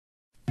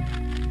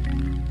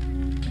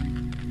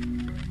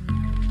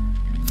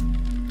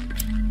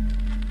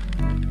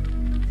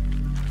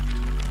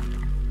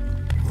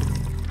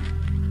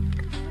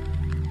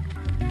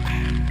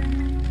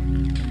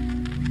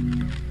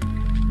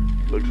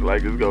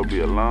like it's gonna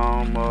be a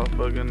long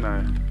motherfucking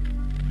night.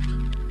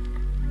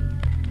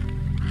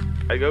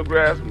 Hey, go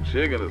grab some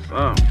chicken or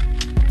something.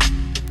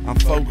 I'm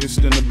focused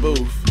in the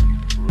booth.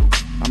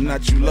 I'm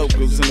not you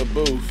locals in the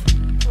booth.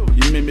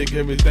 You mimic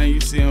everything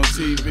you see on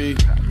TV,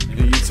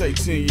 and you take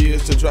 10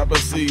 years to drop a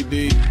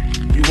CD.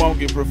 You won't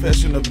get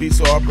professional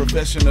beats or a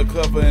professional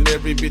cover, and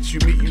every bitch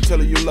you meet, you tell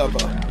her you love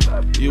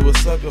her. You a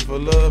sucker for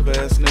love,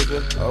 ass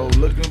nigga. Oh,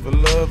 looking for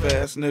love,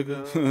 ass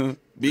nigga.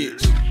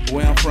 Bitch,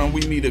 where I'm from,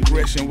 we meet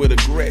aggression with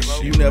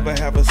aggression. You never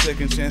have a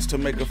second chance to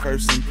make a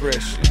first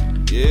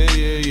impression.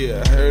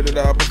 Yeah, I heard it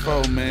all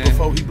before, man.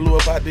 Before he blew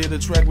up, I did a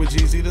track with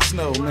McDeizzy the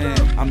Snowman.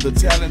 I'm the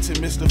talented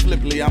Mr.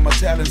 Flipley, I'm a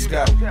talent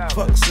scout.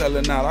 Fuck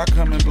selling out, I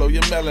come and blow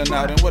your melon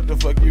out. And what the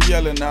fuck you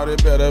yelling out?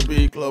 It better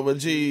be Clover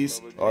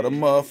G's or the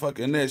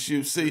motherfucking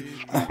SUC.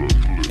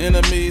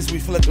 Enemies, we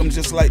flick them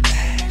just like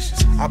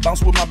ashes. I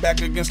bounce with my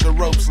back against the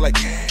ropes like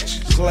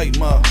ashes. Clay,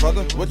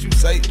 motherfucker, what you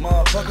say,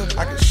 motherfucker?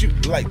 I can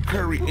shoot like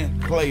Curry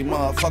and Clay,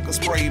 motherfucker.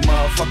 Spray,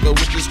 motherfucker,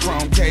 with this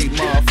chrome K,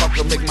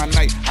 motherfucker. Make my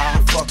night,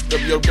 I fucked up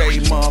your day,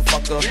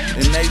 motherfucker.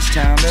 In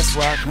H-Town, that's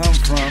where I come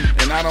from.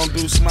 And I don't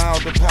do smile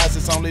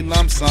deposits, only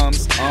lump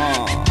sums.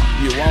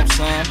 You want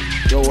some?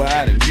 Go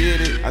out and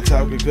get it. I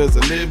talk because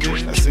I live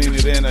it. I seen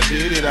it and I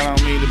did it. I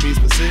don't mean to be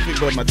specific,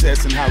 but my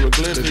text and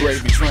hieroglyphics. The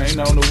gravy train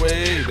on the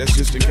way, that's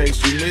just in case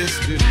you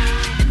missed it.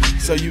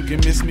 So you can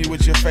miss me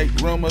with your fake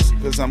rumors,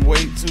 cause I'm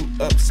way too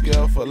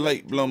upscale for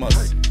late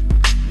bloomers.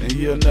 And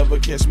you'll never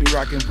catch me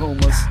rocking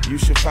Pumas. You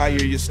should fire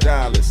your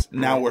stylist,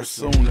 now or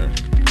sooner.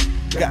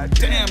 God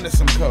damn, that's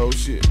some cold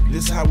shit.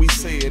 This how we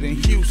say it in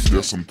Houston.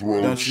 That's some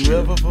throw Don't shit. you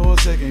ever for a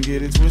second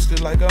get it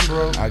twisted like I'm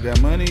broke. I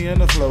got money in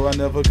the flow, I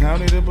never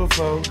counted it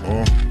before.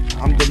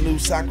 I'm the new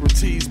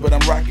Socrates, but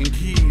I'm rocking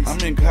keys. I'm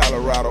in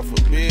Colorado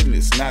for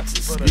business, not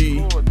to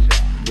ski.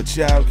 But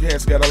y'all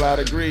cats got a lot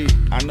of greed.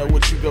 I know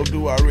what you go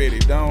do already,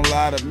 don't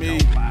lie to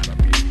me.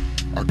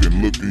 I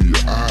can look in your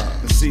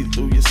eyes And see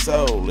through your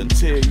soul and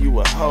tell you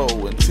a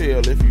hoe. And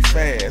tell if you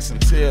fast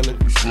and tell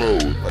if you slow.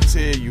 If I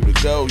tell you to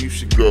go, you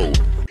should go.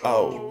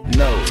 Oh,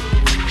 no.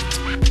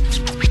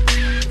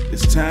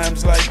 It's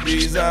times like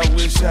these I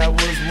wish I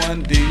was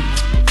 1D.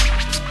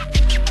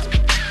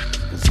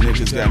 Cause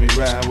niggas got me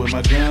riding with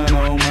my gun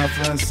on my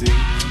front seat.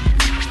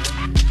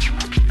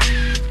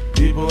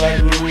 People I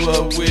grew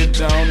up with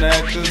don't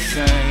act the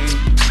same.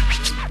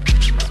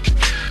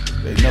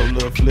 They know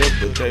Lil Flip,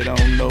 but they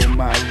don't know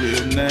my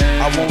real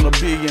name. I want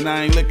 $1 billion,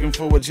 I ain't looking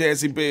for a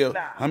jazzy bill.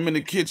 I'm in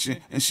the kitchen,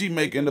 and she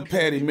making the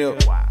patty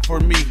milk. For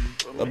me,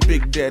 a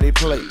Big Daddy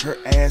plate, her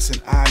ass in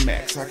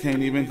IMAX, I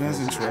can't even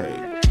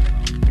concentrate.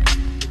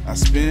 I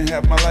spend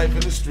half my life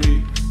in the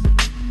streets.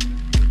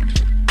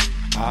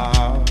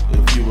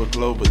 If you a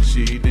Clover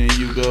G, then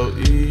you go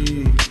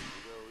eat.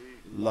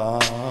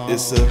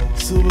 It's a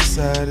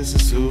suicide, it's a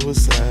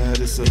suicide,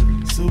 it's a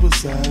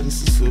suicide,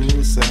 it's a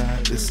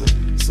suicide, it's a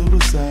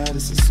suicide,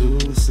 it's a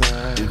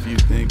suicide. If you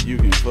think you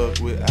can fuck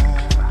with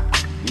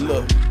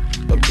look,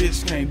 a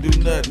bitch can't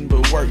do nothing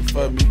but work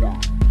for me.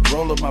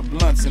 Roll up my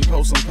blunts and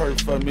post some perk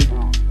for me.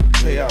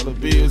 Pay all the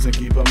bills and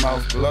keep her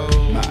mouth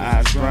closed. My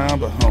eyes brown,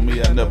 but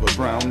homie, I never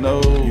brown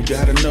nose. You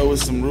gotta know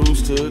it's some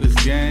rules to this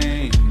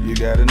game. You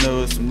gotta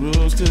know it's some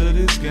rules to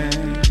this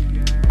game.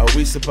 Are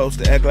we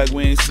supposed to act like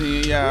we ain't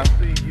seeing y'all?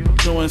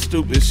 Doing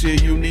stupid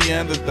shit, you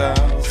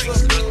Neanderthals.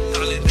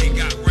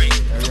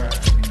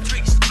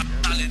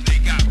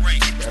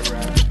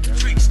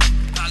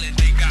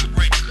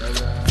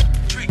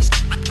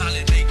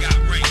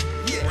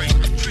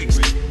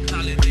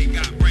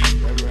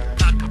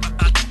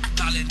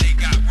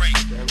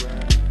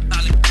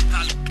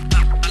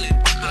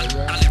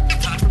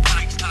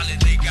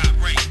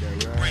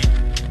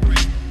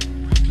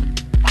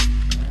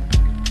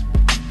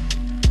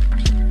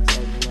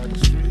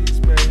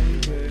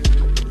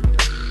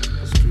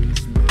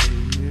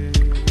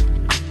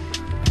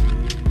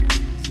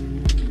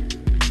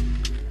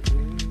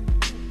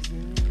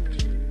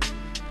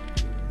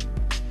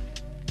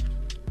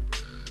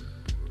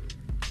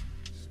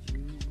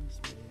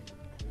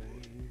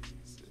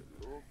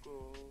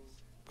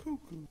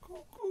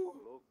 Cuckoo.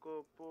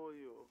 Loco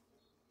pollo.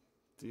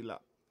 Tila.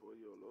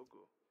 Pollo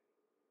loco.